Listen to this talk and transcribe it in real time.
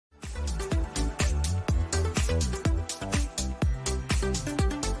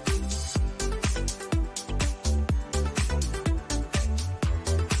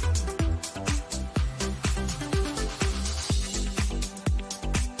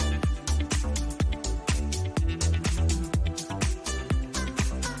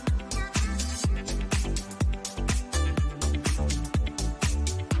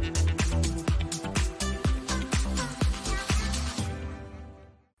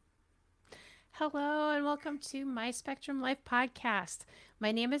Hello, and welcome to My Spectrum Life podcast.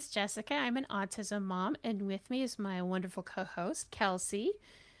 My name is Jessica. I'm an autism mom, and with me is my wonderful co host, Kelsey,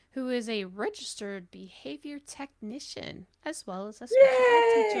 who is a registered behavior technician as well as a special ed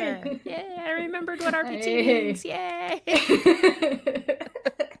Yay! teacher. Yay! I remembered what RBT means. Hey.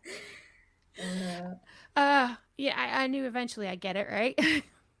 Yay! uh, Yeah, I knew eventually I'd get it right.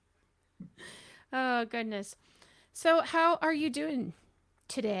 Oh, goodness. So, how are you doing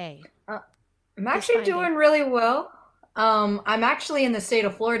today, uh, I'm this actually fine day? doing really well. I'm actually in the state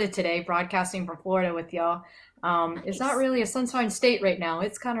of Florida today, broadcasting from Florida with y'all. It's not Nice. really a sunshine state right now.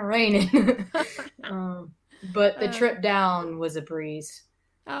 It's kind of raining. But the uh, trip down was a breeze.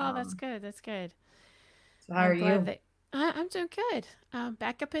 oh, that's Um, good. That's good. so how I'm are glad you? that I'm doing good.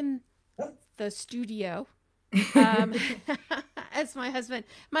 Back up in the studio. Um, as my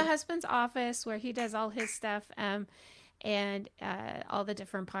husband's office where he does all his stuff, and all the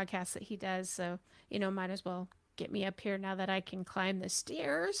different podcasts that he does. So, might as well get me up here now that I can climb the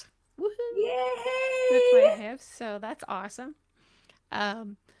stairs. Woohoo! With my Yay! hips. So that's awesome.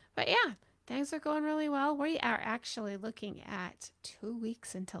 Um, but yeah, things are going really well. We are actually looking at 2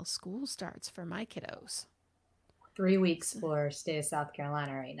 weeks until school starts for my kiddos. 3 weeks So, for state of South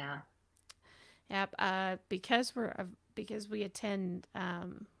Carolina right now. yep. Because we attend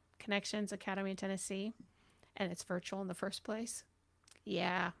Connections Academy in Tennessee, and it's virtual in the first place.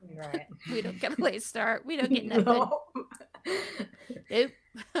 Yeah, Right. we don't get a late start. We don't get nothing. No. Nope.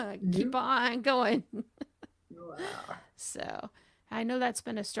 Keep Nope. on going. Wow. So I know that's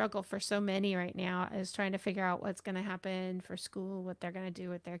been a struggle for so many right now, is trying to figure out what's going to happen for school, what they're going to do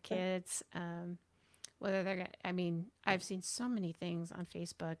with their kids. Whether they're going to, I mean, I've seen so many things on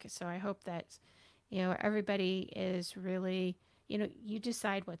Facebook. So I hope that, everybody is really, you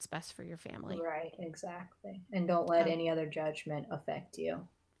decide what's best for your family. Right, exactly. And don't let Um, any other judgment affect you.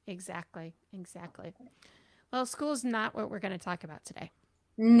 exactly. Exactly. Well, school's not what we're going to talk about today.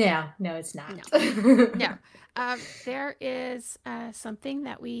 No, no, it's No. not. No. There is something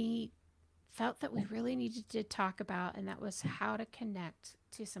that we felt that we really needed to talk about, and that was how to connect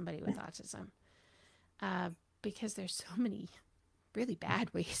to somebody with autism. Uh, because there's so many really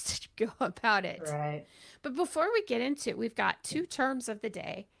bad ways to go about it. Right. But before we get into it, we've got two terms of the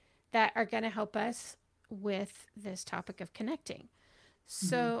day that are going to help us with this topic of connecting. Hmm.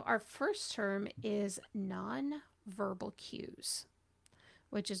 So, our first term is nonverbal cues,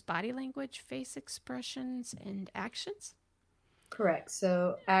 which is body language, face expressions, and actions. Correct.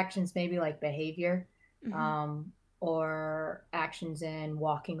 So actions maybe like behavior, Mm-hmm. um, or actions in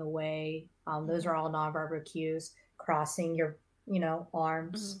walking away. Those Mm-hmm. are all nonverbal cues. Crossing your, Mm-hmm.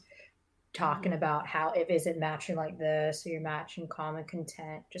 arms, talking Mm-hmm. about how if is it matching like this, or you're matching common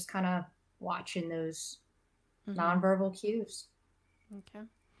content. Just kind of watching those Mm-hmm. nonverbal cues. Okay.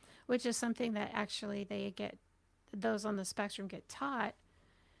 Which is something that actually those on the spectrum get taught.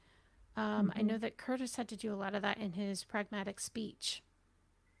 I Hmm. know that Curtis had to do a lot of that in his pragmatic speech.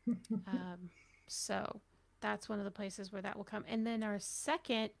 Um, so that's one of the places where that will come. And then our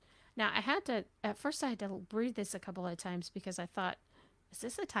second, now at first I had to read this a couple of times because I thought, is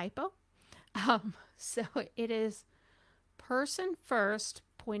this a typo? So it is person first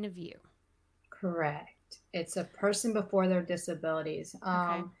point of view. Correct. It's a person before their disabilities.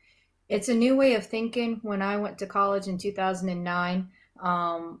 Okay. It's a new way of thinking. When I went to college in 2009,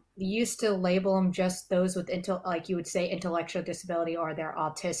 you used to label them just those with like you would say intellectual disability, or they're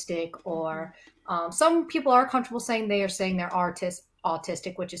autistic, Mm-hmm. or some people are comfortable saying they're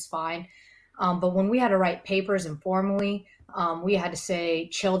autistic, which is fine. But when we had to write papers informally, we had to say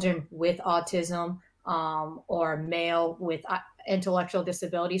children with autism, or male with intellectual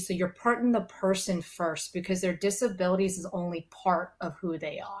disabilities. So you're putting the person first because their disabilities is only part of who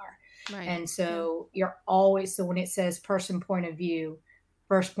they are. Right. And Yeah. so you're always, so when it says person point of view,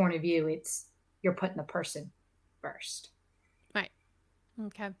 first point of view, it's you're putting the person first. Right.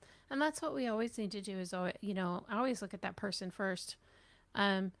 Okay. And that's what we always need to do is, I always look at that person first,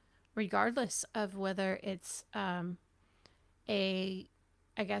 um, regardless of whether it's a,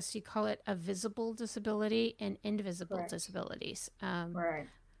 I guess you call it a visible disability and invisible Correct. disabilities. Right.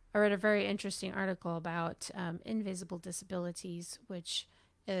 I read a very interesting article about invisible disabilities, which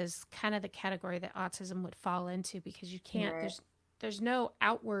is kind of the category that autism would fall into because you can't, Right. there's no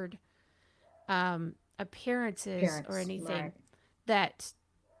outward appearances or Parents. anything Right. that,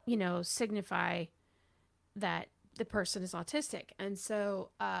 signify that the person is autistic. And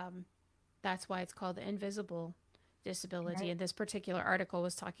so that's why it's called the invisible disability. Right. And this particular article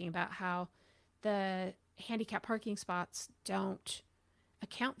was talking about how the handicap parking spots don't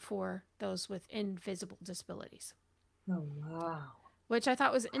account for those with invisible disabilities, Oh, wow. which I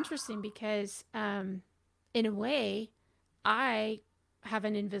thought was interesting because, in a way, I have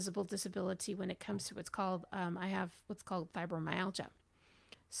an invisible disability when it comes to I have what's called fibromyalgia.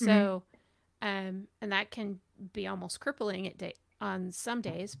 Hmm. So, and that can be almost crippling on some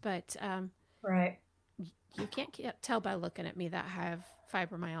days, but Right. you can't tell by looking at me that I have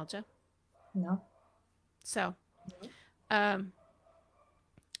fibromyalgia. No. So, um,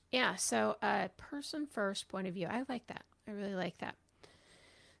 yeah, so person first point of view. I like that. I really like that.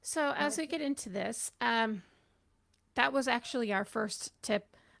 So, I as like we it. get into this, that was actually our first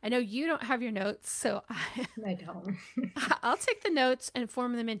tip. I know you don't have your notes, so I don't. I'll take the notes and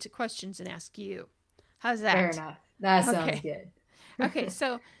form them into questions and ask you. How's Fair that? enough. That sounds Okay. good. Okay,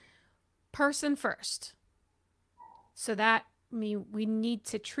 so person first. So that we need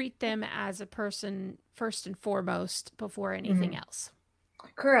to treat them as a person first and foremost before anything Mhm. else.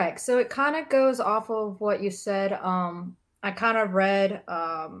 Correct. So it kind of goes off of what you said. I kind of read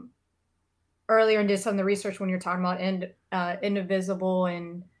earlier and did some of the research when you're talking about indivisible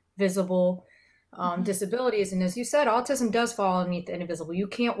and visible Mm-hmm. disabilities. And as you said, autism does fall underneath the indivisible. You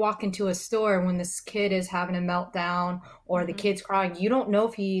can't walk into a store when this kid is having a meltdown or the Mm-hmm. kid's crying. You don't know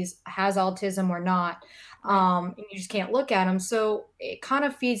if he has autism or not. Right. And you just can't look at him. So it kind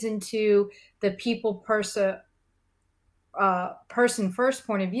of feeds into the person first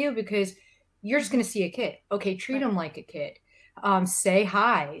point of view because you're just Mm-hmm. going to see a kid. Okay, treat Right. them like a kid. Say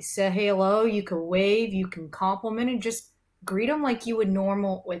hi, say hello. You can wave, you can compliment, and just greet them like you would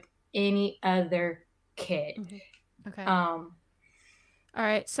normal with any other kid. Mm-hmm. Okay. Um, All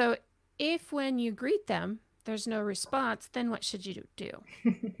right. So if when you greet them, there's no response, then what should you do?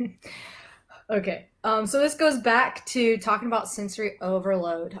 okay. So this goes back to talking about sensory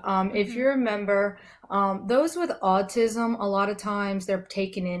overload. If Mm-hmm. you remember, those with autism, a lot of times they're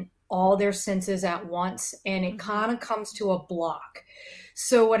taking in all their senses at once, and it Mm-hmm. kind of comes to a block.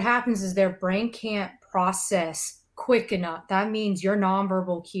 So what happens is their brain can't process quick enough. That means your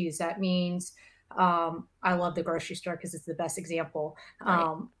nonverbal cues. That means I love the grocery store because it's the best example.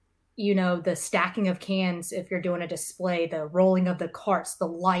 Right. The stacking of cans if you're doing a display, the rolling of the carts, the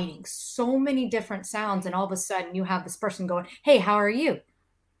lighting, so many different sounds. Right. And all of a sudden you have this person going, "Hey, how are you?"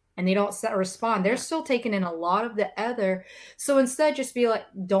 And they don't respond. They're Yeah. still taking in a lot of the other. So instead, just be like,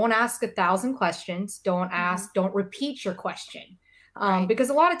 don't ask 1,000 questions. Mm-hmm. Don't repeat your question. Right. Because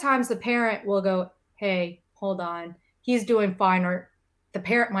a lot of times the parent will go, "Hey, hold on, he's doing fine," or the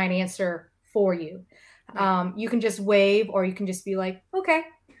parent might answer for you. Right. You can just wave, or you can just be like, "Okay,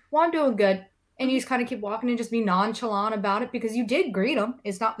 well, I'm doing good." And you Mm-hmm. just kind of keep walking and just be nonchalant about it because you did greet them.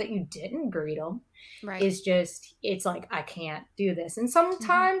 It's not that you didn't greet them. Right. It's like, I can't do this. And Mm-hmm.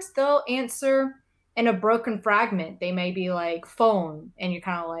 sometimes they'll answer in a broken fragment. They may be like phone, and you're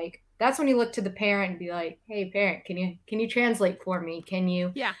kind of like, that's when you look to the parent and be like, "Hey, parent, can you translate for me? Can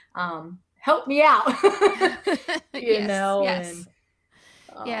you Yeah. help me out?" Yes. And Yes.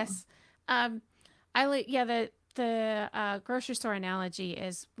 um, Yes. Um, yeah, the grocery store analogy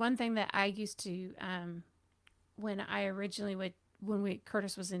is one thing that I used to when I originally would when we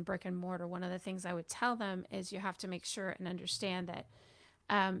Curtis was in brick and mortar. One of the things I would tell them is you have to make sure and understand that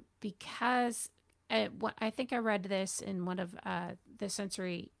because I think I read this in one of the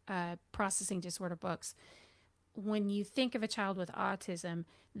sensory processing disorder books. When you think of a child with autism,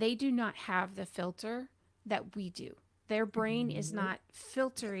 they do not have the filter that we do. Their brain is nope, not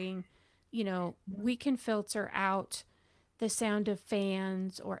filtering, we can filter out the sound of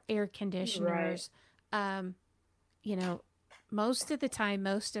fans or air right, conditioners. Um, you know, most of the time,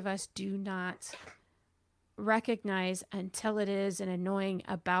 most of us do not recognize until it is an annoying,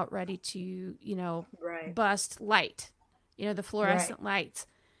 about ready to, right, bust light, the right. fluorescent lights.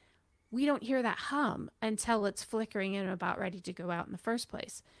 We don't hear that hum until it's flickering and about ready to go out in the first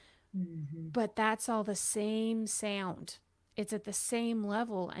place. Hmm. But that's all the same sound. It's at the same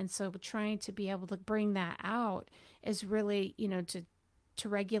level. And so trying to be able to bring that out is really, to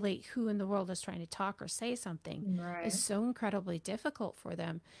regulate who in the world is trying to talk or say something is Right. so incredibly difficult for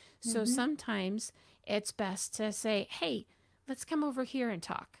them. So Hmm. sometimes it's best to say, hey, let's come over here and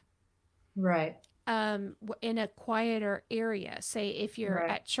talk Right. in a quieter area. Say if you're Right.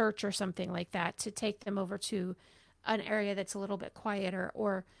 at church or something like that, to take them over to an area that's a little bit quieter.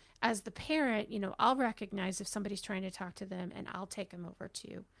 Or as the parent, I'll recognize if somebody's trying to talk to them and I'll take them over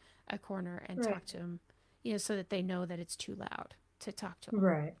to a corner and Right. talk to them, so that they know that it's too loud to talk to them.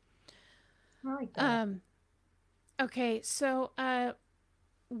 Right. I like that. Okay, so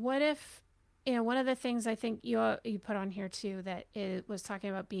what if one of the things I think you put on here too that it was talking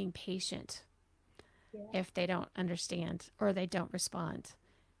about being patient Yeah. if they don't understand or they don't respond.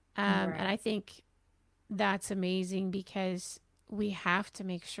 And Right. I think that's amazing because we have to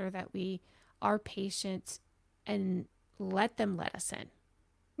make sure that we are patient and let them let us in.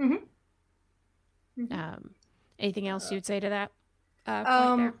 Hmm. Hmm. Um, Anything else you'd say to that point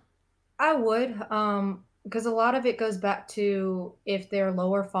there? Um, I would, because a lot of it goes back to if they're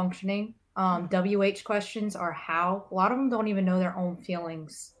lower functioning. Mm-hmm. WH questions are how. A lot of them don't even know their own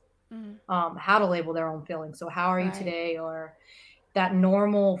feelings, Mm-hmm. how to label their own feelings. So, how are you Right. today? Or that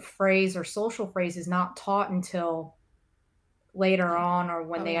normal phrase or social phrase is not taught until later Yeah. on or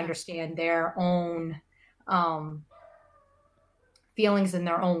when Oh they yeah. understand their own um, feelings and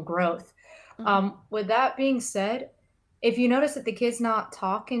their own growth. Mm-hmm. With that being said, if you notice that the kid's not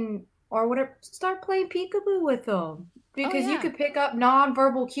talking or whatever, start playing peekaboo with them Oh because you yeah. could pick up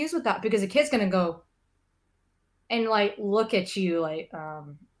nonverbal cues with that because the kid's gonna go and like look at you like,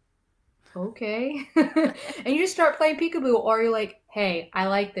 okay. And you just start playing peekaboo or you're like, hey, I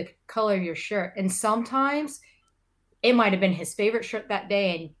like the color of your shirt. And sometimes it might have been his favorite shirt that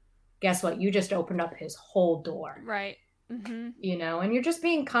day, and guess what? You just opened up his whole door, Right. Mm-hmm. and you're just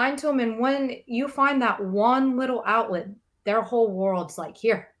being kind to them. And when you find that one little outlet, their whole world's like,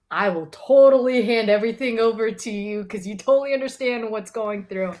 here, I will totally hand everything over to you because you totally understand what's going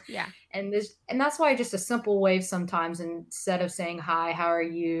through. Yeah. And that's why just a simple wave sometimes, instead of saying hi, how are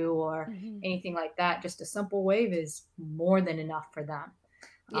you, or Mm-hmm. anything like that, just a simple wave is more than enough for them.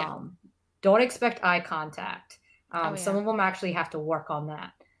 Yeah. Um, don't expect eye contact. Oh Some yeah. of them actually have to work on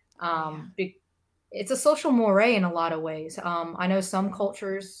that. Oh yeah. It's a social moray in a lot of ways. I know some Mm-hmm.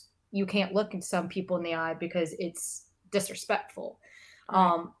 cultures you can't look at some people in the eye because it's disrespectful.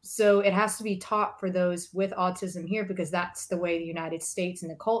 Right. So it has to be taught for those with autism here because that's the way the United States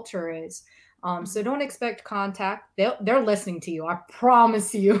and the culture is. So Mm-hmm. don't expect contact. They're listening to you. I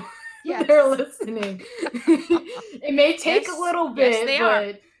promise you, they're Yes. listening. It may take a Yes. little Yes, bit, they are.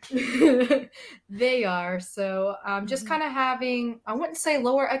 but they are. So just Mm-hmm. kind of having, I wouldn't say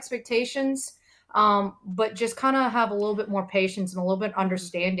lower expectations, but just kind of have a little bit more patience and a little bit Mm-hmm.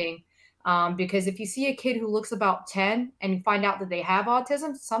 understanding. Because if you see a kid who looks about 10 and you find out that they have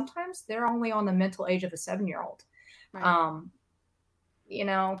autism, sometimes they're only on the mental age of a 7 year old. Right. Um,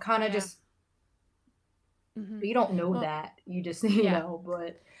 kind of Yeah. just, Mm-hmm. you don't know Well, that. You just, yeah.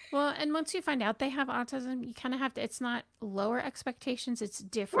 but Well, and once you find out they have autism, you kind of have to, it's not lower expectations, it's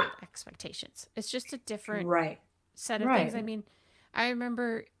different expectations. It's just a different right, set of things. right, I mean, I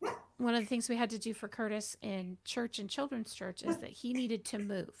remember one of the things we had to do for Curtis in church and children's church is that he needed to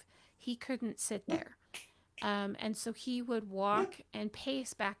move. He couldn't sit there. And so he would walk and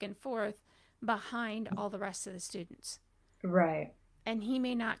pace back and forth behind all the rest of the students. right. And he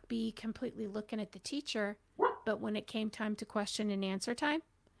may not be completely looking at the teacher, but when it came time to question and answer time,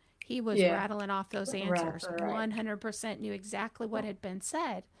 he was Yeah, rattling off those right, answers. right. 100% knew exactly what had been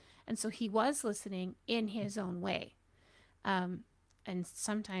said. And so he was listening in his own way. Um, and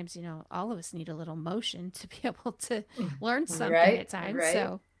sometimes, all of us need a little motion to be able to learn something Right, at times. right.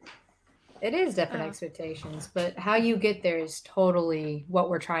 So, It is different uh, expectations, but how you get there is totally what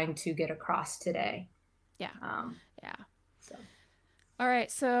we're trying to get across today. yeah, Um, yeah. so All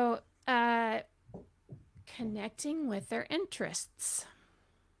right. So, connecting with their interests.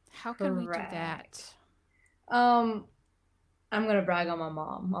 How can we do correct. that? Um, I'm gonna brag on my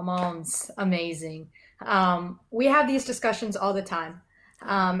mom. My mom's amazing. We have these discussions all the time.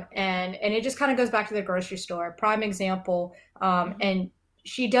 Yeah. And it just kind of goes back to the grocery store. Prime example. Mm-hmm. And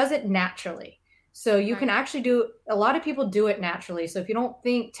she does it naturally. So you can Right. actually do a lot of people do it naturally. So if you don't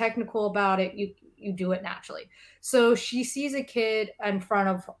think technical about it, you do it naturally. So she sees a kid in front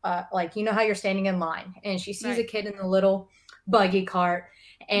of like how you're standing in line and she sees a Right. kid in the little buggy cart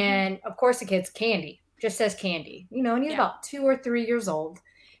Mm-hmm. and of course the kid's candy, just says candy, and he's Yeah. about 2 or 3 years old.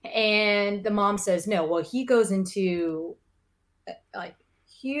 And the mom says, no, well, he goes into like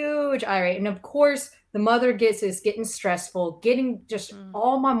huge irate. And of course, the mother is getting stressful, getting just Mm-hmm.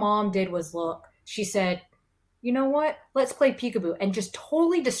 all my mom did was look. She said, you know what? Let's play peekaboo, and just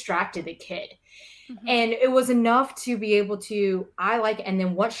totally distracted the kid. Mm-hmm. And it was enough to be able to, and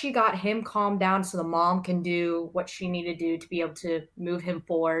then once she got him calmed down so the mom can do what she needed to do to be able to move him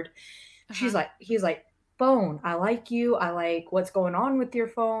forward, Uh-huh. he's like, phone, I like you, I like what's going on with your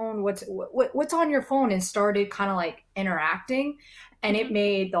phone, what's on your phone, and started kind of like interacting. And Mm-hmm. it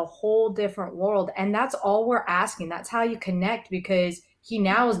made the whole different world. And that's all we're asking. That's how you connect, because he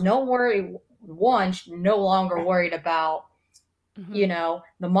now Mm-hmm. is no longer worried about, Mm-hmm.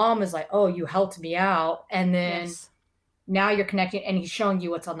 the mom is like, oh, you helped me out, and then Yes. now you're connecting and he's showing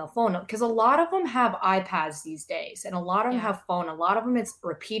you what's on the phone, because a lot of them have iPads these days, and a lot of them Yeah. have phone. A lot of them it's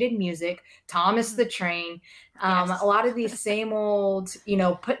repeated music, Thomas Mm-hmm. the Train, a Yes. lot of these same old,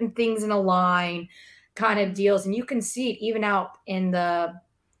 putting things in a line kind of deals. And you can see it even out in the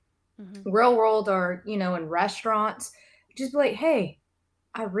Mm-hmm. real world or, in restaurants. Just be like, hey,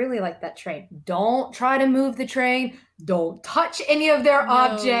 I really like that train. Don't try to move the train. Don't touch any of their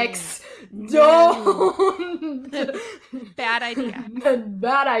objects. No. Don't. Bad idea.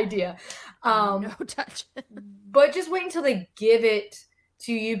 Bad idea. No touch. But just wait until they give it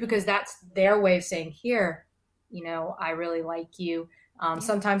to you, because that's their way of saying, here, I really like you.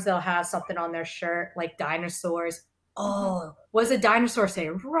 Sometimes they'll have something on their shirt like dinosaurs. Oh, what does a dinosaur say?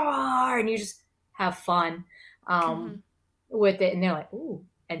 Roar! And you just have fun with it. And they're like, ooh.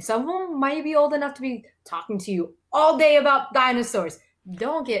 And some of them might be old enough to be talking to you all day about dinosaurs.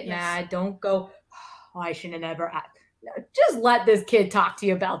 Don't get mad. Don't go, oh, I shouldn't have ever asked. No, just let this kid talk to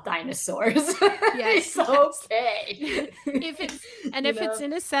you about dinosaurs. Yes, it's okay. if it's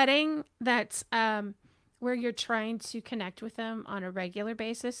in a setting that's where you're trying to connect with them on a regular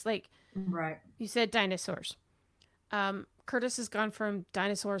basis, like right, you said, dinosaurs. Curtis has gone from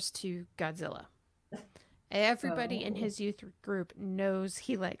dinosaurs to Godzilla. Everybody in his youth group knows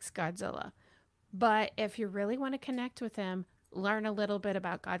he likes Godzilla. But if you really want to connect with him, learn a little bit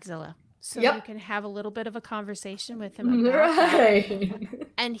about Godzilla. So you can have a little bit of a conversation with him about that.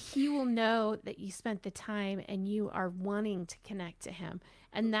 And he will know that you spent the time and you are wanting to connect to him.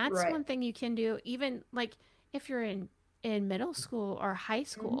 And that's one thing you can do, even like if you're in middle school or high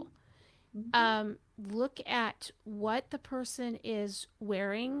school. Look at what the person is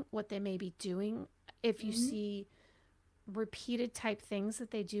wearing, what they may be doing. If you see repeated type things that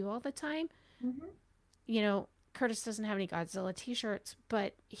they do all the time, Curtis doesn't have any Godzilla t-shirts,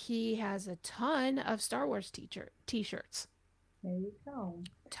 but he has a ton of Star Wars t-shirts. There you go.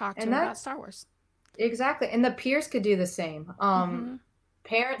 Talk to him about Star Wars. Exactly. And the peers could do the same.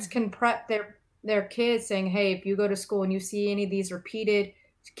 Parents can prep their kids saying, hey, if you go to school and you see any of these repeated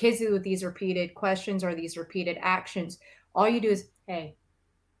kids with these repeated questions or these repeated actions, all you do is, hey,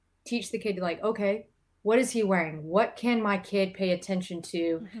 teach the kid like, okay, what is he wearing? What can my kid pay attention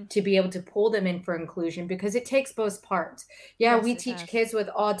to be able to pull them in for inclusion? Because it takes both parts. Yeah, we teach kids with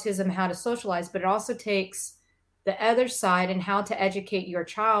autism how to socialize, but it also takes the other side and how to educate your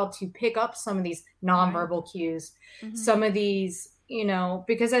child to pick up some of these nonverbal cues, some of these,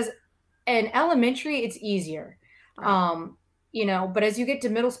 because as in elementary, it's easier. But as you get to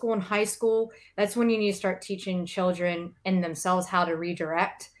middle school and high school, that's when you need to start teaching children and themselves how to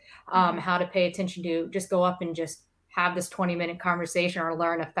redirect, how to pay attention to just go up and just have this 20-minute conversation or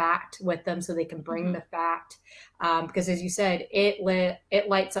learn a fact with them so they can bring the fact. Because as you said, it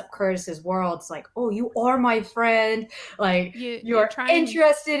lights up Curtis's world. It's like, oh, you are my friend. Like you're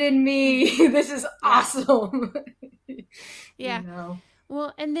interested in me. This is awesome. Yeah.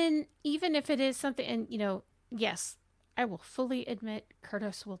 Well, and then even if it is something, and yes, I will fully admit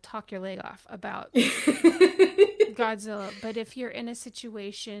Curtis will talk your leg off about Godzilla. But if you're in a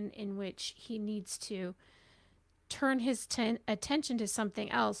situation in which he needs to turn his attention to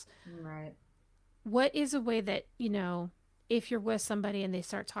something else, right? What is a way that, if you're with somebody and they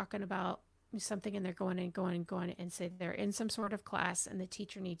start talking about something and they're going and say they're in some sort of class and the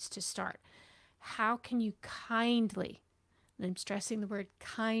teacher needs to start, how can you kindly, and I'm stressing the word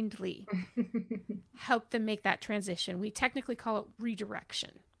kindly, help them make that transition? We technically call it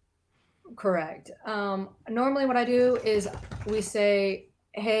redirection. Correct. Normally what I do is we say,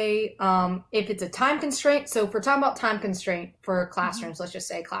 hey, if it's a time constraint, so if we're talking about time constraint for classrooms, let's just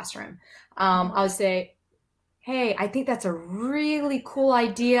say classroom, I would say, hey, I think that's a really cool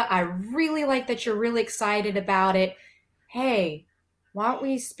idea. I really like that you're really excited about it. Hey, why don't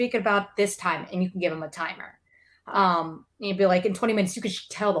we speak about this time? And you can give them a timer. You'd be like, in 20 minutes, you could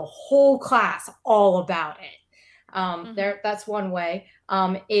tell the whole class all about it. That's one way.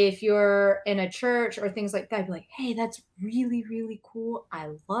 If you're in a church or things like that, be like, hey, that's really, really cool. I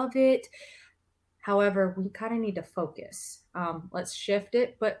love it. However, we kind of need to focus. Let's shift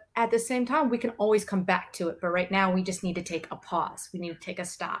it. But at the same time, we can always come back to it. But right now, we just need to take a pause. We need to take a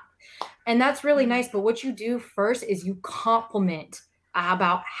stop. And that's really nice. But what you do first is you compliment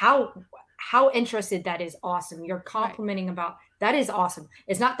about how interested that is. Awesome. You're complimenting about that is awesome.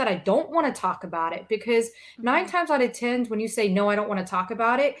 It's not that I don't want to talk about it, because 9 times out of 10, when you say, no, I don't want to talk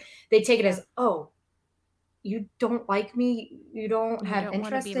about it, they take it as, oh, you don't like me. You don't have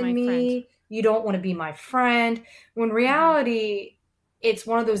interest in me. Friend. You don't want to be my friend. When reality, it's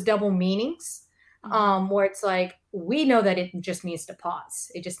one of those double meanings where it's like, we know that it just needs to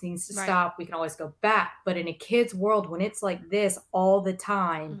pause. It just needs to stop. We can always go back. But in a kid's world, when it's like this all the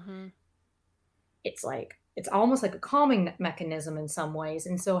time, it's like, it's almost like a calming mechanism in some ways.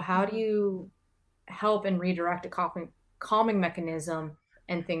 And so how do you help and redirect a calming mechanism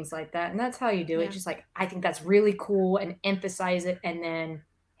and things like that. And that's how you do it. Yeah. Just like, I think that's really cool, and emphasize it. And then,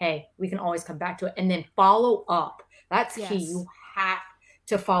 hey, we can always come back to it, and then follow up. That's key. Yes. You have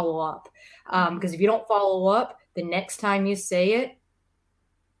to follow up. Mm-hmm. Because if you don't follow up, the next time you say it,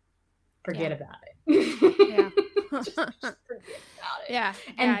 forget Yeah. about it. Yeah. Just forget about it. Yeah.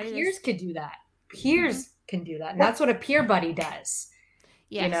 And Yeah. It peers is. could do that. Mm-hmm. Peers can do that. And that's what a peer buddy does,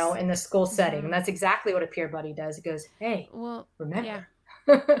 Yes. in the school setting. Mm-hmm. And that's exactly what a peer buddy does. It goes, hey, Well, yeah.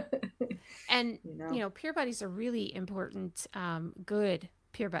 remember. And, You know? peer buddies are really important, good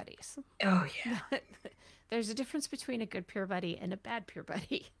peer buddies. Oh, yeah. There's a difference between a good peer buddy and a bad peer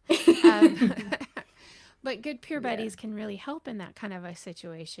buddy. Um, but good peer Yeah. buddies can really help in that kind of a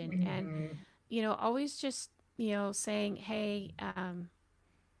situation. And, Mhm. always just, saying, hey,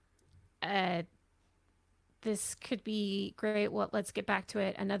 uh, this could be great. Well, let's get back to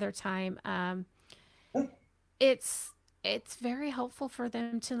it another time. It's it's very helpful for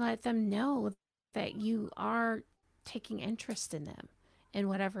them to let them know that you are taking interest in them and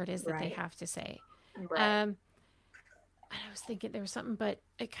whatever it is that they Right. have to say. Right. Um, and I was thinking there was something, but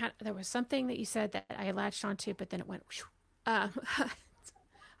there was something that you said that I latched onto, but then it went. Whew. Um,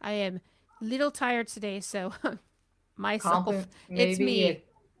 I am a little tired today, so myself, it's Maybe me, a it's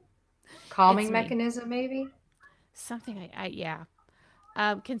calming me. mechanism, maybe. Something yeah.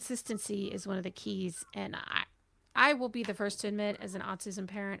 Consistency is one of the keys, and I will be the first to admit, as an autism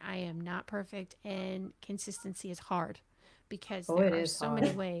parent, I am not perfect, and consistency is hard because Oh, there it are is so many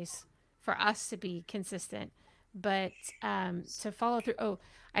hard. ways for us to be consistent. But to follow through,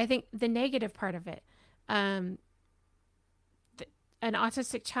 I think the negative part of it, um, an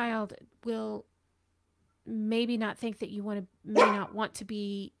autistic child will maybe not think that may not want to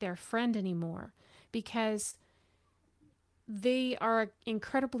be their friend anymore because they are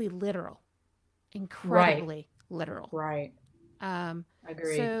incredibly literal, Right. incredibly literal. Right. Um,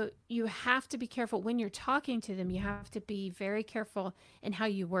 Agreed. so you have to be careful when you're talking to them. You have to be very careful in how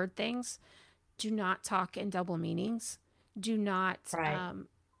you word things. Do not talk in double meanings. Do not Right.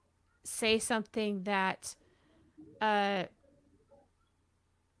 say something that, uh,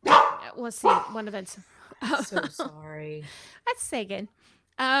 let's see, one of them. So sorry. That's Sagan.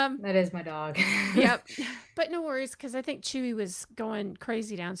 Um, That is my dog. yep. But no worries, because I think Chewy was going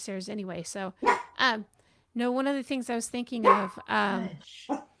crazy downstairs anyway. So, um, no, one of the things I was thinking of, Hush.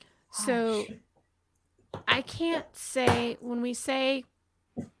 so Hush. I can't say, when we say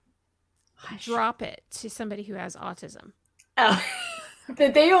Hush. drop it to somebody who has autism, Oh,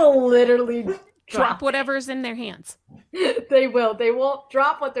 that they will literally drop whatever's in their hands. They will. They won't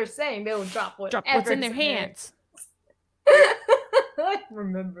drop what they're saying. They will drop Drop what's in their whatever's hands. I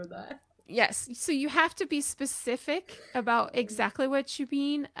remember that. Yes. So you have to be specific about exactly what you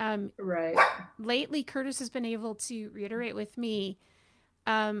mean. Right. Lately, Curtis has been able to reiterate with me,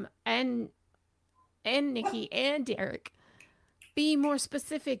 and Nikki and Derek, be more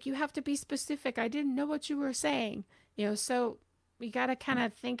specific. You have to be specific. I didn't know what you were saying. So we got to kind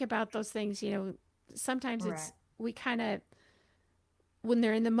of think about those things. Sometimes Right. it's, we kind of, when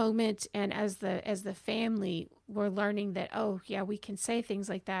they're in the moment, and as the family, we're learning that, oh yeah, we can say things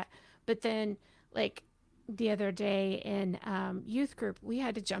like that. But then, like the other day in youth group, we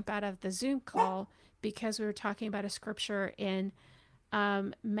had to jump out of the Zoom call because we were talking about a scripture in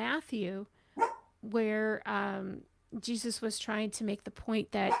Matthew where Jesus was trying to make the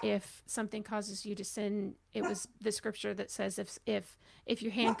point that if something causes you to sin, it was the scripture that says if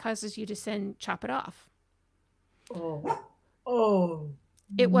your hand causes you to sin, chop it off. Oh. Oh.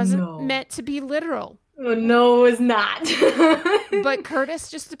 It wasn't No. meant to be literal. Oh, no, it's not. But Curtis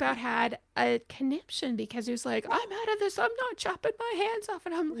just about had a conniption because he was like, I'm out of this. I'm not chopping my hands off.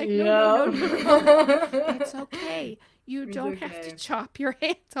 And I'm like, no. It's okay. You It's don't have okay. to chop your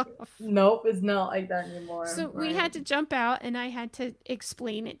hands off. Nope, it's not like that anymore. So we had to jump out, and I had to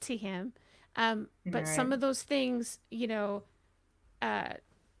explain it to him. But some Right. of those things, you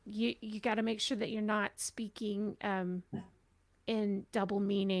got to make sure that you're not speaking in double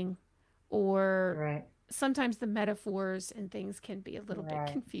meaning, or Right. sometimes the metaphors and things can be a little Right.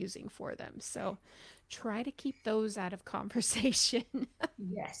 bit confusing for them. So try to keep those out of conversation.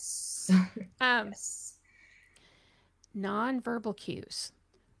 Yes. Yes. Nonverbal cues.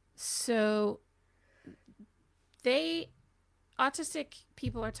 So autistic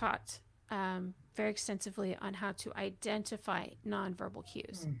people are taught very extensively on how to identify nonverbal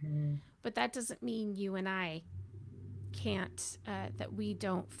cues. Mm-hmm. But that doesn't mean you and I can't, that we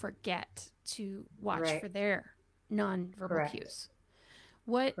don't forget to watch Right. for their nonverbal Correct. cues.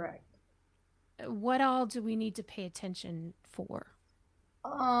 What Correct. all do we need to pay attention for?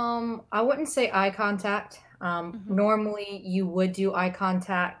 I wouldn't say eye contact. Mm-hmm. Normally, you would do eye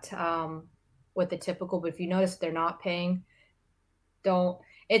contact with the typical, but if you notice they're not paying, don't.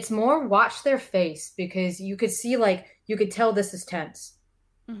 It's more watch their face because you could see, like, you could tell this is tense.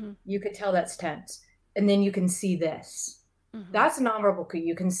 Mm-hmm. You could tell that's tense. And then you can see this. Mm-hmm. That's a nonverbal cue.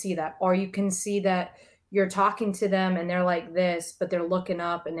 You can see that. Or you can see that you're talking to them and they're like this, but they're looking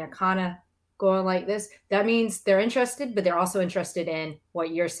up and they're kind of going like this. That means they're interested, but they're also interested in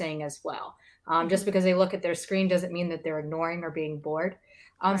what you're saying as well. Just Mm-hmm. because they look at their screen doesn't mean that they're ignoring or being bored.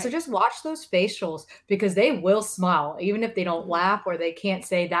 So Right. just watch those facials because they will smile, even if they don't Mm-hmm. laugh or they can't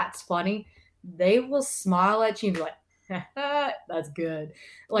say that's funny. They will smile at you and be like, that's good. Yeah.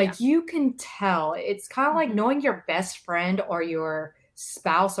 Like you can tell. It's kind of like Mm-hmm. knowing your best friend or your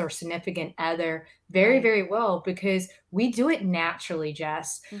spouse or significant other very, Right. very well because we do it naturally,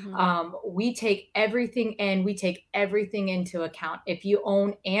 Jess. Mm-hmm. We take everything in, we take everything into account. If you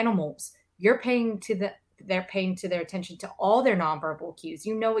own animals, you're paying to they're paying to their attention to all their nonverbal cues.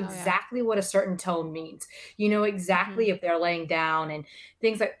 You know Oh yeah. exactly what a certain tone means. You know Mm-hmm. exactly if they're laying down and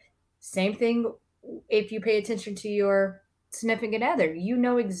things like same thing if you pay attention to your significant other. You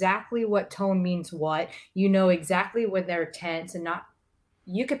know exactly what tone means what. You know Mm-hmm. exactly when they're tense and not.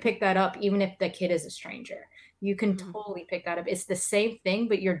 You could pick that up even if the kid is a stranger. You can Mm-hmm. totally pick that up. It's the same thing,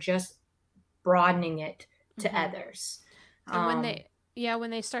 but you're just broadening it to Mm-hmm. others. And when Um, they, yeah, when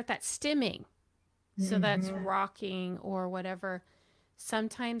they start that stimming, so that's mhm, rocking or whatever,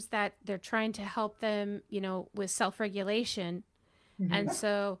 sometimes that they're trying to help them, with self-regulation. And mhm,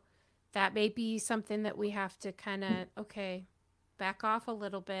 so that may be something that we have to kind of, okay, back off a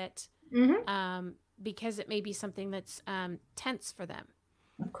little bit, mhm. because it may be something that's tense for them.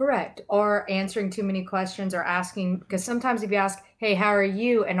 Correct. Or answering too many questions or asking, because sometimes if you ask, "Hey, how are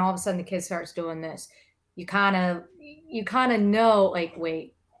you?" and all of a sudden the kid starts doing this, you kind of know, like,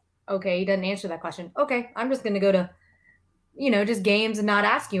 wait, okay, he doesn't answer that question. Okay, I'm just going to go to, just games and not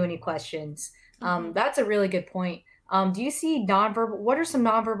ask you any questions. Mm-hmm. That's a really good point. Do you see nonverbal? What are some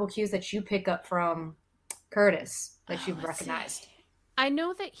nonverbal cues that you pick up from Curtis that Oh, you've let's see. recognized? I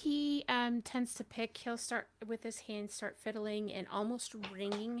know that he tends to pick. He'll start with his hands, start fiddling and almost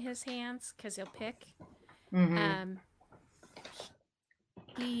wringing his hands because he'll pick. Mm-hmm. Um,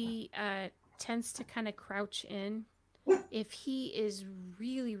 he tends to kind of crouch in. If he is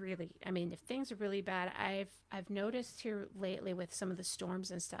really, really, I mean, if things are really bad, I've noticed here lately with some of the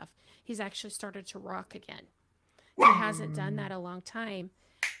storms and stuff, he's actually started to rock again. He hasn't done Mm, that a long time,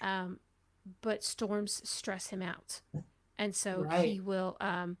 um, but storms stress him out, and so right.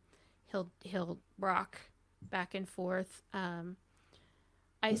 he'll rock back and forth.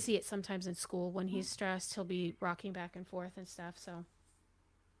 I see it sometimes in school when he's stressed, he'll be rocking back and forth and stuff. So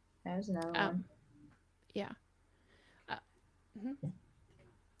There's another um, one. yeah. Uh, mhm.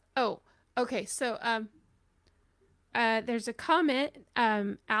 Oh, okay. So there's a comment.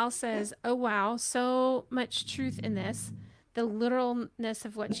 Al says, "Oh wow, so much truth in this. The literalness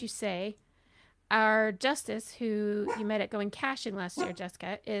of what you say." Our Justice, who you met at Going Caching last year,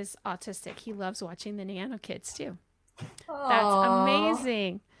 Jessica, is autistic. He loves watching the Nano Kids too. That's Oh,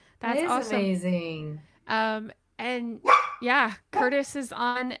 amazing. that That's is awesome. amazing. And yeah, Curtis is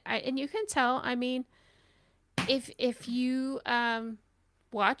on, and you can tell. I mean, if you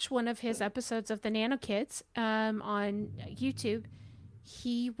watch one of his episodes of the Nano Kids on YouTube,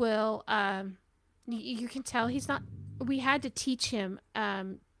 he will. You can tell he's not. We had to teach him.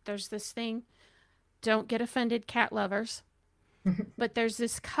 There's this thing. Don't get offended, cat lovers. But there's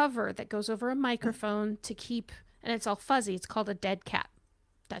this cover that goes over a microphone to keep, and it's all fuzzy. It's called a dead cat.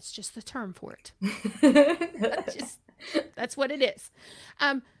 That's just the term for it. That's just that's what it is.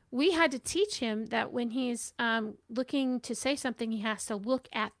 Um, we had to teach him that when he's looking to say something, he has to look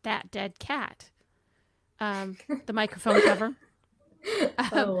at that dead cat. The microphone cover. I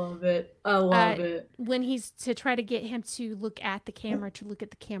Um, love it. I uh, love it. when he's to try to get him to look at the camera, to look at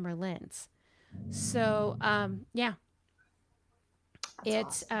the camera lens. So yeah, That's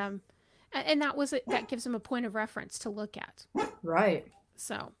it's awesome. and that gives him a point of reference to look at. Right.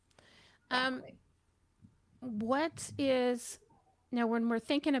 So um, Exactly. what is now when we're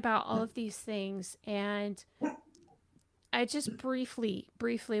thinking about all of these things, and I just briefly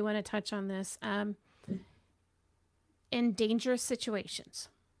want to touch on this. In dangerous situations,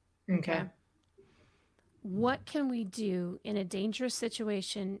 okay, Okay. what can we do in a dangerous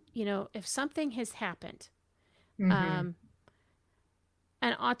situation? If something has happened, Mm-hmm. um,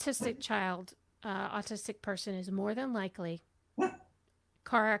 an autistic child, autistic person is more than likely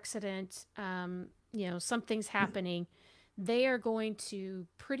car accident, something's happening, they are going to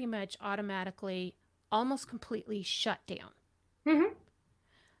pretty much automatically, almost completely shut down. Mm-hmm.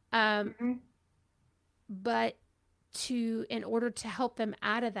 Um, Mm-hmm. But in order to help them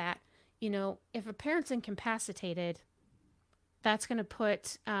out of that, if a parent's incapacitated, that's going to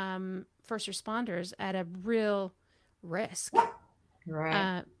put first responders at a real risk,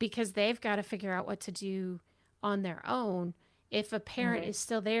 Right. because they've got to figure out what to do on their own. If a parent Right. is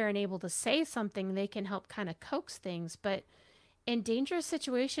still there and able to say something, they can help kind of coax things. But in dangerous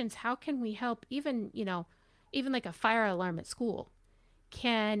situations, how can we help? Even like a fire alarm at school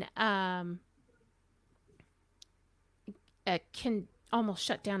can almost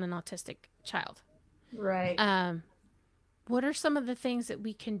shut down an autistic child. Right. Um, what are some of the things that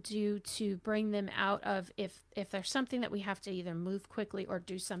we can do to bring them out of, if there's something that we have to either move quickly or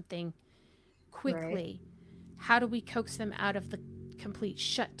do something Right. quickly? How do we coax them out of the complete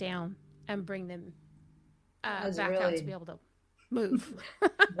shutdown and bring them That's back out to be really able to move?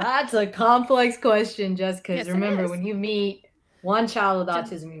 that's a complex question, just because Yes, it remember is. when you meet one child with Gen-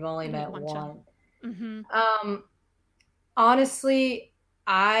 autism, you've only you meet met one child. one. Mm-hmm. Um, Honestly,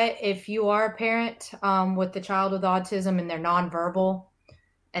 if you are a parent with the child with autism and they're nonverbal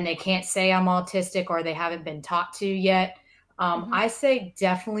and they can't say I'm autistic or they haven't been taught to yet, Mm-hmm. I say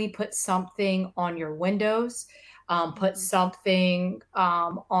definitely put something on your windows. Put Mm-hmm. something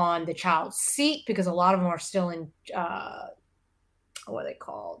on the child's seat because a lot of them are still in what are they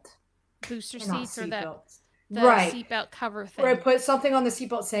called? Booster They're not seats, or seatbelts. the Right. seatbelt cover Or thing. put something on the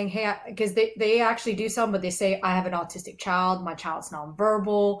seatbelt saying, hey, because they actually do some, but they say, I have an autistic child. My child's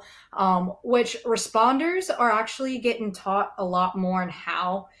nonverbal, which responders are actually getting taught a lot more on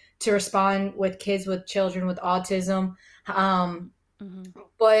how to respond with kids with children with autism. Um, Mm-hmm.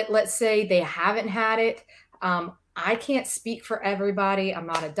 but let's say they haven't had it. I can't speak for everybody. I'm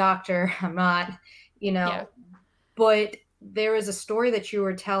not a doctor. I'm not, you Yeah. know, but there was a story that you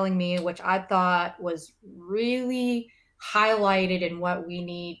were telling me, which I thought was really highlighted in what we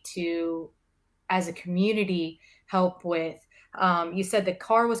need to, as a community, help with. You said the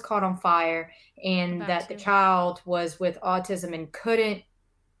car was caught on fire and About that the to. child was with autism and couldn't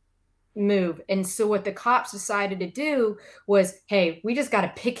move. And so, what the cops decided to do was, hey, we just got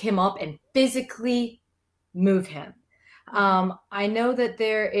to pick him up and physically move him. Mm-hmm. I know that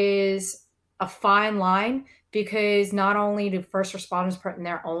there is a fine line because not only do first responders put in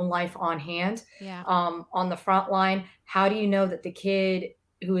their own life on hand Yeah. on the front line, how do you know that the kid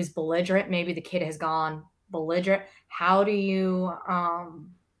who is belligerent, maybe the kid has gone belligerent? How do you,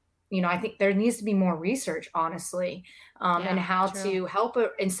 I think there needs to be more research, honestly, and Yeah. how True. to help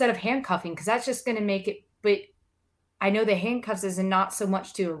it instead of handcuffing, because that's just going to make it. But I know the handcuffs is not so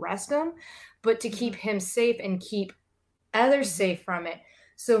much to arrest him, but to Mm-hmm. keep him safe and keep others Mm-hmm. safe from it.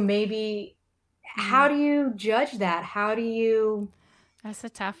 So maybe, Mm-hmm. how do you judge that? How do you? That's a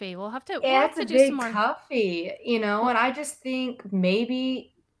toughie. We'll have Yeah, it's to a do some big more. toughie, Well, and I just think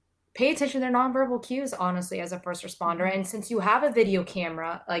maybe pay attention to their nonverbal cues, honestly, as a first responder. mm-hmm. And since you have a video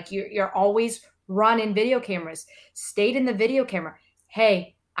camera, like you're always running video cameras, state in the video camera,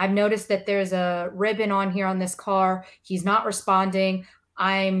 hey, I've noticed that there's a ribbon on here on this car. He's not responding.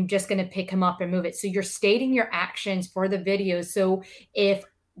 I'm just going to pick him up and move it. So you're stating your actions for the video. So if,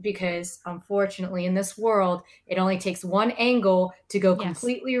 because unfortunately in this world, it only takes one angle to go Yes.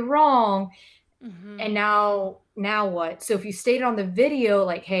 completely wrong. Mm-hmm. And now what? So if you stated on the video,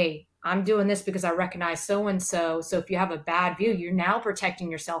 like, hey, I'm doing this because I recognize so and so. So if you have a bad view, you're now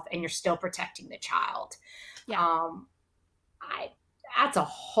protecting yourself and you're still protecting the child. Yeah. Um, I that's a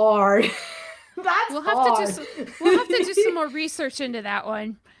hard that's We'll have to do hard. some. We'll have to do some more research into that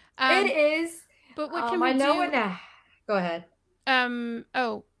one. It Um, is. but what can we I know do? when go ahead.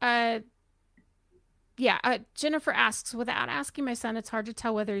 Oh. Yeah. Jennifer asks, without asking my son, it's hard to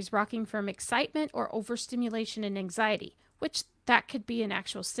tell whether he's rocking from excitement or overstimulation and anxiety, which that could be an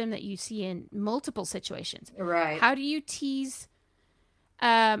actual stim that you see in multiple situations. Right. How do you tease?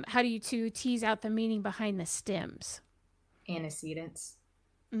 How do you tease out the meaning behind the stims? Antecedents.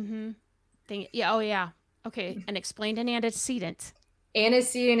 Mm-hmm. Yeah. Oh, yeah. Okay. And explained an antecedent.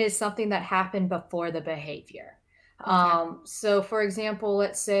 Antecedent is something that happened before the behavior. Okay. So for example,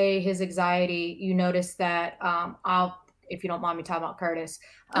 let's say his anxiety, you notice that if you don't mind me talking about Curtis,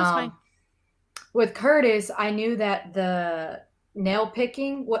 That's fine. um, with Curtis, I knew that the nail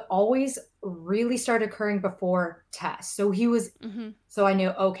picking would always really start occurring before tests. Mm-hmm. So I knew,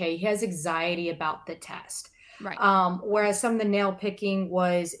 okay, he has anxiety about the test. Right. Whereas some of the nail picking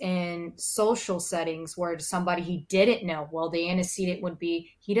was in social settings where somebody he didn't know. Well, the antecedent would be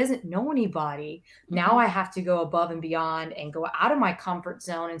he doesn't know anybody. Now Mm-hmm. I have to go above and beyond and go out of my comfort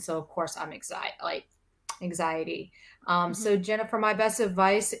zone. And so, of course, I'm anxiety. Mm-hmm. So, Jennifer, my best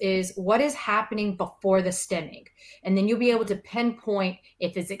advice is what is happening before the stimming? And then you'll be able Mm-hmm. to pinpoint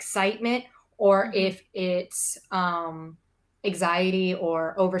if it's excitement or Mm-hmm. if it's anxiety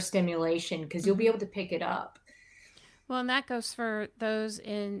or overstimulation, because you'll be Mm-hmm. able to pick it up. Well, and that goes for those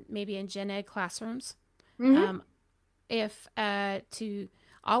in maybe in gen ed classrooms. Hmm. Um, if to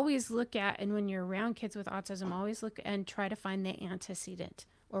always look at, and when you're around kids with autism, always look and try to find the antecedent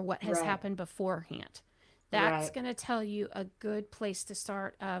or what has Right, happened beforehand. That's right, going to tell you a good place to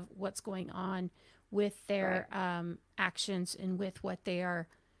start of what's going on with right. their actions and with what they are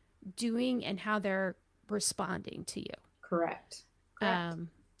doing and how they're responding to you. Correct, correct. Um,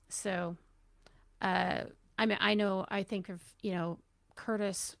 so, uh, I mean, I know, I think of,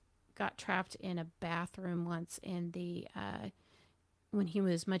 Curtis got trapped in a bathroom once in the when he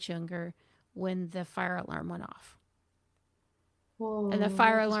was much younger, when the fire alarm went off. And the Oh,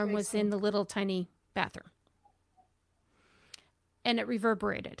 fire that is alarm very was in sad. the little tiny bathroom and it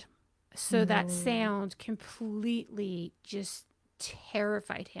reverberated. So that No. sound completely just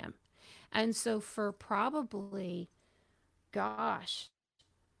terrified him. And so for probably, gosh,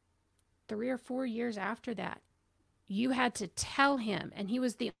 3 or 4 years after that, you had to tell him, and he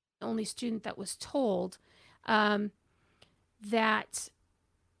was the only student that was told um, that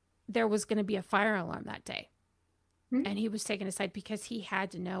there was going to be a fire alarm that day. Hmm? And he was taken aside because he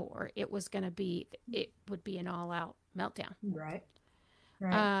had to know, or it would be an all out meltdown. Right,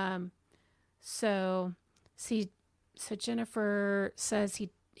 right, Um, so, see, so Jennifer says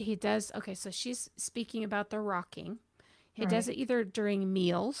he does. Okay, so she's speaking about the rocking. He does right. it either during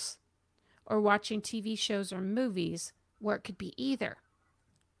meals or watching TV shows or movies, where it could be either.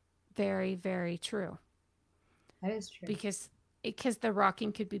 Very, very true. That is true. Because the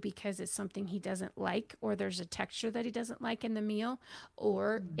rocking could be because it's something he doesn't like, or there's a texture that he doesn't like in the meal,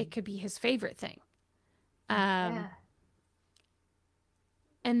 or it Mhm. could be his favorite thing. Yeah,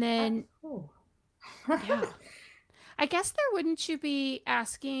 And that's then, cool. yeah, I guess there wouldn't you be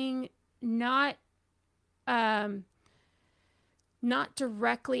asking, not um not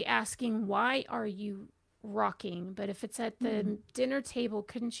directly asking why are you rocking, but if it's at Hmm. the dinner table,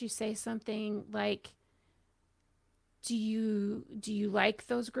 couldn't you say something like, do you like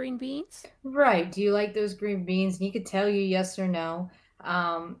those green beans? Right. Do you like those green beans? And he could tell you yes or no.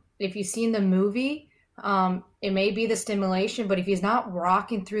 If you've seen the movie, it may be the stimulation, but if he's not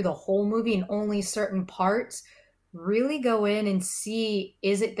rocking through the whole movie and only certain parts, really go in and see,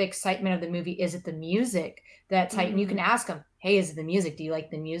 is it the excitement of the movie? Is it the music that's heightened? You can Mm, ask him, hey, is it the music? Do you like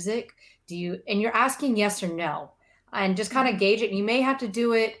the music? Do you, and you're asking yes or no, and just kind of mm-hmm, gauge it. And you may have to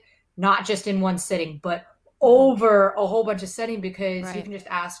do it not just in one sitting, but mm-hmm. over a whole bunch of setting, because you Right. can just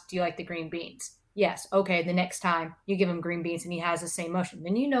ask, do you like the green beans? Yes. Okay. The next time you give him green beans and he has the same motion,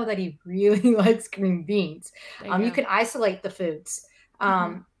 then you know that he really likes green beans. There you You go. can isolate the foods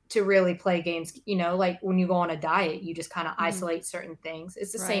Mm-hmm, to really play games. Like when you go on a diet, you just kind of mm-hmm. isolate certain things.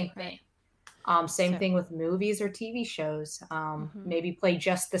 It's the Right, same thing. right. Same So, thing with movies or TV shows. mm-hmm, Maybe play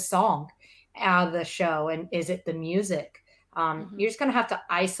just the song out of the show. And is it the music? mm-hmm, You're just going to have to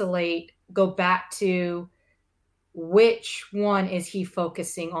isolate, go back to which one is he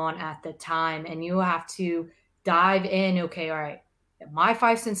focusing on at the time. And you have to dive in. Okay, all right, my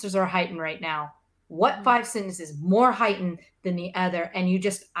five senses are heightened right now. What mm-hmm, five senses is more heightened than the other? And you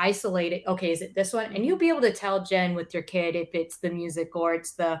just isolate it. Okay, is it this one? And mm-hmm. you'll be able to tell Jen with your kid if it's the music or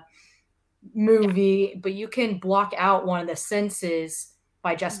it's the Yeah. movie, but you can block out one of the senses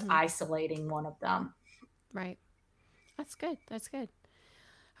by just Mm-hmm. isolating one of them. Right. That's good. That's good.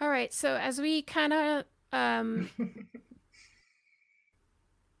 All right. So as we kind of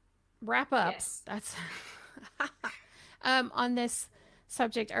wrap up, Yes. that's on this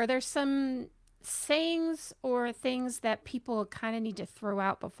subject, are there some sayings or things that people kind of need to throw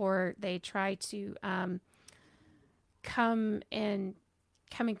out before they try to come and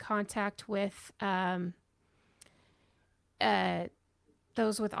come in contact with uh,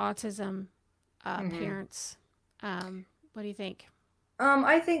 those with autism, Mm-hmm. parents? What do you think?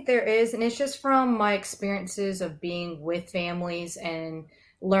 I think there is, and it's just from my experiences of being with families and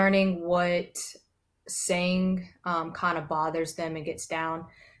learning what saying kind of bothers them and gets down.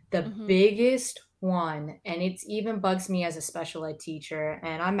 The Mm-hmm. biggest one, and it's even bugs me as a special ed teacher,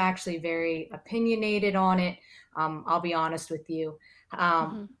 and I'm actually very opinionated on it. I'll be honest with you.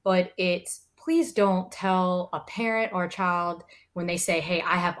 Mm-hmm. But it's, please don't tell a parent or a child when they say, hey,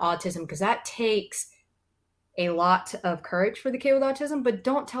 I have autism, because that takes a lot of courage for the kid with autism, but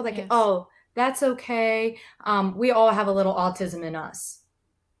don't tell that kid, Yes. oh, that's okay. We all have a little autism in us.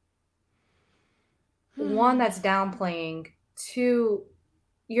 One, Hmm. that's downplaying. Two,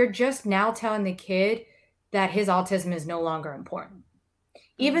 you're just now telling the kid that his autism is no longer important.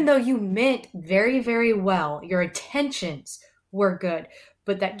 Even Mm-hmm. though you meant very, very well, your intentions were good,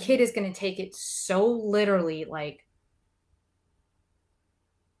 but that Mm-hmm. kid is going to take it so literally, like,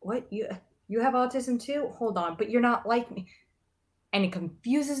 what, you have autism too? Hold on, but you're not like me. And it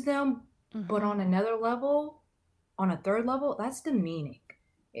confuses them, but Mm-hmm. on another level, on a third level, that's demeaning.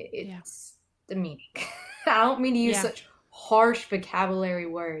 Yeah. It's demeaning. I don't mean to use Yeah. such harsh vocabulary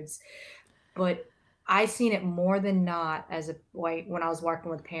words, but I seen it more than not as a like when I was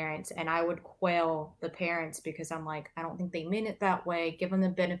working with parents, and I would quail the parents because I'm like, I don't think they meant it that way. Give them the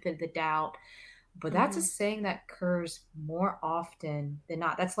benefit of the doubt. But that's a Mm-hmm. saying that occurs more often than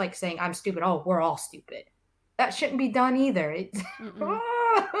not. That's like saying I'm stupid. Oh, we're all stupid. That shouldn't be done either. It's Mm-mm.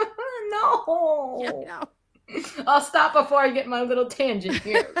 Yeah, I no. know. I'll stop before I get my little tangent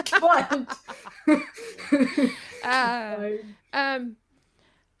here. But Uh, like, um,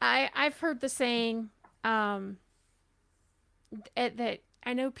 I've heard the saying, um, that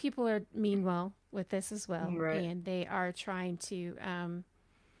I know people are mean well with this as well, right. and they are trying to,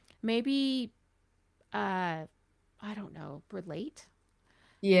 maybe, I don't know, relate.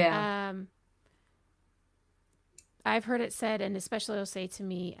 Yeah. Um, I've heard it said, and especially they'll say to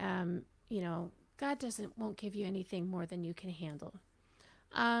me, God doesn't won't give you anything more than you can handle.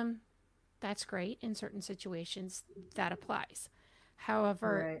 Um, that's great in certain situations. That applies.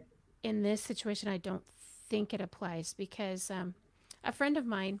 However, Right. in this situation, I don't think it applies because a friend of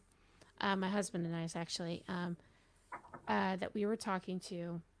mine, my husband and I, is actually that we were talking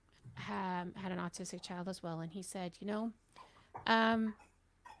to, had an autistic child as well, and he said, um,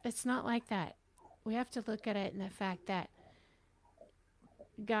 it's not like that. We have to look at it in the fact that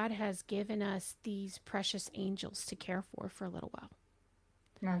God has given us these precious angels to care for a little while.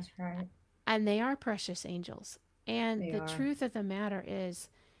 That's right. And they are precious angels. And They the are. truth of the matter is,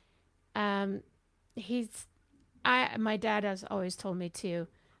 um, he's, my dad has always told me too,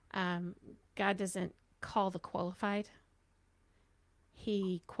 um, God doesn't call the qualified,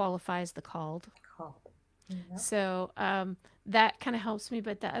 he qualifies the called. Called. Yep. So, that kind of helps me.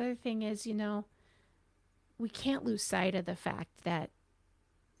 But the other thing is, we can't lose sight of the fact that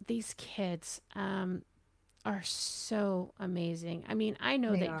these kids, are so amazing. I mean, I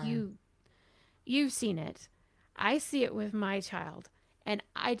know They that are. you've seen it. I see it with my child, and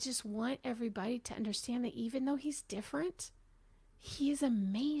I just want everybody to understand that even though he's different, he is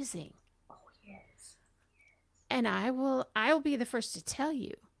amazing. Oh yes. And I will be the first to tell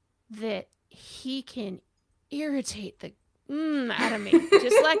you that he can irritate the out of me,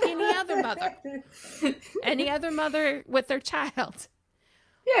 just like any other mother with their child.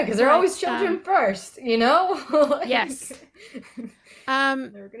 Yeah, because they're always But children first, you know? yes, Like,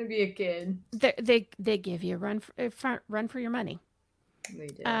 um, they're gonna be a kid. they give you a run for your money. They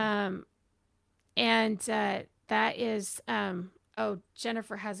do. Um, and that is, oh,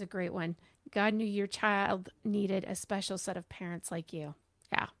 Jennifer has a great one. God knew your child needed a special set of parents like you.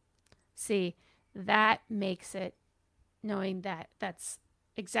 Yeah. See, that makes it, knowing that that's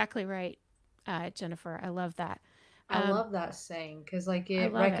exactly right, Jennifer. I love that. I Um, love that saying because, like, I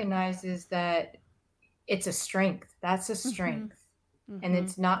it love it. recognizes that it's a strength. That's a Mm-hmm. strength. And Mm-hmm.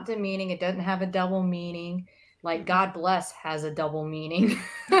 it's not demeaning. It doesn't have a double meaning. Like, Mm-mm. God bless has a double meaning.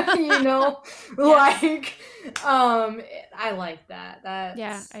 you know? Yes. Like, um, I like that.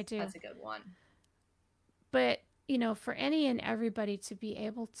 Yeah, I do. That's a good one. But, for any and everybody to be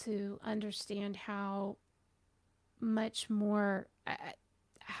able to understand how much more,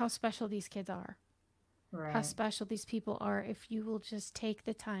 how special these kids are, how Right. special these people are, if you will just take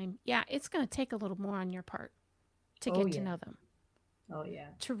the time. Yeah, it's going to take a little more on your part to Oh get to yeah. know them, Oh yeah.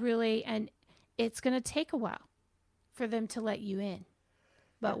 to really, and it's going to take a while for them to let you in.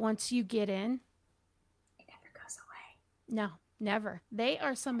 But Yep. once you get in, It never goes away. no, never. They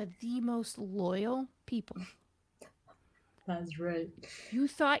are some of the most loyal people. That's right. You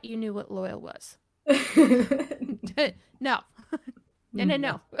thought you knew what loyal was. No, no, no, No.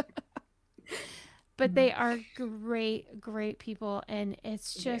 no. But they are great, great people. And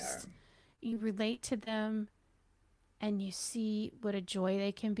it's They are. just, you relate to them and you see what a joy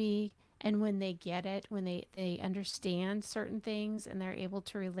they can be. And when they get it, when they understand certain things and they're able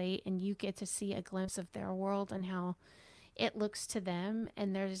to relate, and you get to see a glimpse of their world and how it looks to them,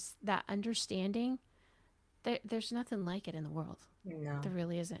 and there's that understanding, there's nothing like it in the world. No, There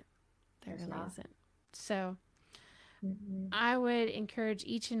really isn't. There there's really not. isn't. So Mm-mm. I would encourage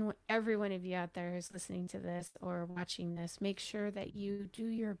each and every one of you out there who's listening to this or watching this, make sure that you do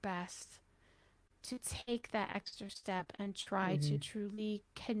your best to take that extra step and try to Mm-hmm. truly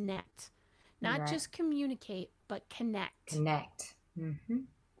connect, not Right. just communicate, but connect Connect. Mm-hmm.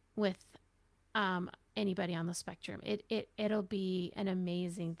 with anybody on the spectrum. It'll be an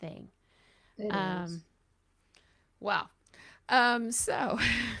amazing thing. It is. Um, wow. So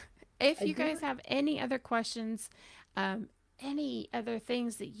if you guys have any other questions, any other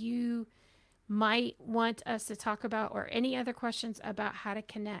things that you might want us to talk about, or any other questions about how to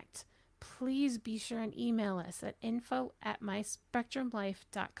connect, please be sure and email us at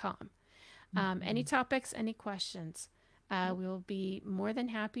info@myspectrumlife.com. Any topics, any questions, we will be more than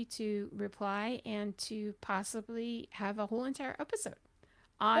happy to reply and to possibly have a whole entire episode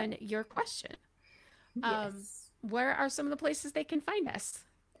on your question. Yes. Where are some of the places they can find us?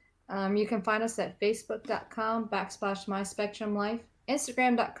 You can find us at facebook.com/myspectrumlife,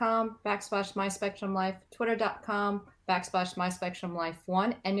 instagram.com/myspectrumlife,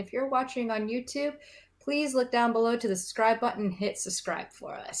 twitter.com/myspectrumlife1. And if you're watching on YouTube, please look down below to the subscribe button and hit subscribe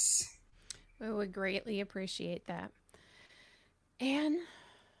for us. We would greatly appreciate that. And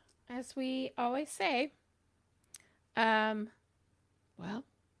as we always say, well,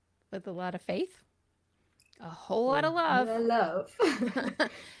 with a lot of faith, a whole lot of love.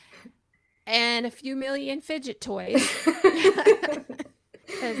 And a few million fidget toys,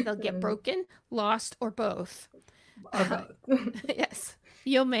 because they'll get broken, lost, or both. Yes,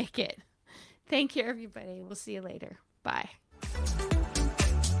 you'll make it. Thank you, everybody. We'll see you later. Bye.